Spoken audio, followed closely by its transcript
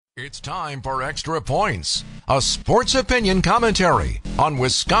It's time for Extra Points, a sports opinion commentary on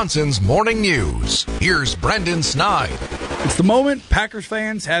Wisconsin's morning news. Here's Brendan Snide. It's the moment Packers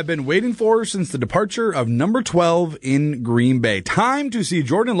fans have been waiting for since the departure of number 12 in Green Bay. Time to see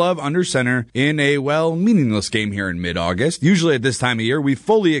Jordan Love under center in a, meaningless game here in mid-August. Usually at this time of year, we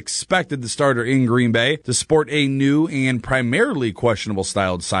fully expected the starter in Green Bay to sport a new and primarily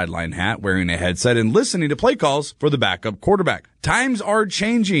questionable-styled sideline hat, wearing a headset, and listening to play calls for the backup quarterback. Times are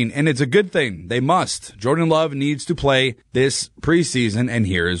changing, and it's a good thing. They must. Jordan Love needs to play this preseason, and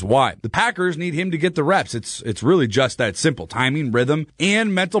here is why. The Packers need him to get the reps. It's really just that simple. Timing, rhythm,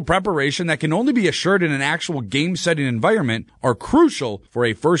 and mental preparation that can only be assured in an actual game-setting environment are crucial for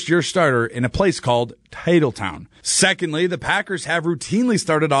a first-year starter in a place called Titletown. Secondly, the Packers have routinely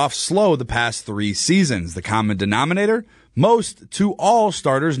started off slow the past 3 seasons. The common denominator? Most to all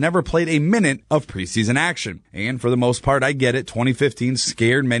starters never played a minute of preseason action. And for the most part, I get it. 2015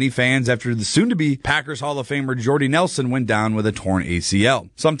 scared many fans after the soon-to-be Packers Hall of Famer Jordy Nelson went down with a torn ACL.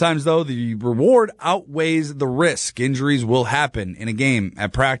 Sometimes, though, the reward outweighs the risk. Injuries will happen in a game,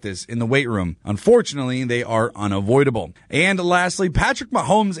 at practice, in the weight room. Unfortunately, they are unavoidable. And lastly, Patrick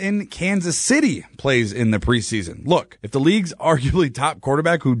Mahomes in Kansas City plays in the preseason. Look, if the league's arguably top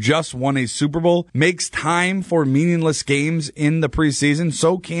quarterback who just won a Super Bowl makes time for meaningless games in the preseason,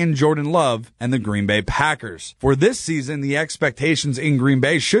 so can Jordan Love and the Green Bay Packers. For this season, the expectations in Green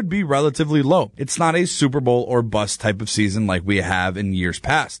Bay should be relatively low. It's not a Super Bowl or bust type of season like we have in years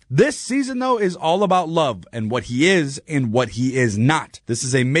past. This season, though, is all about Love and what he is and what he is not. This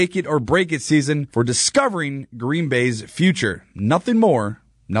is a make it or break it season for discovering Green Bay's future. Nothing more,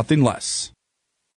 nothing less.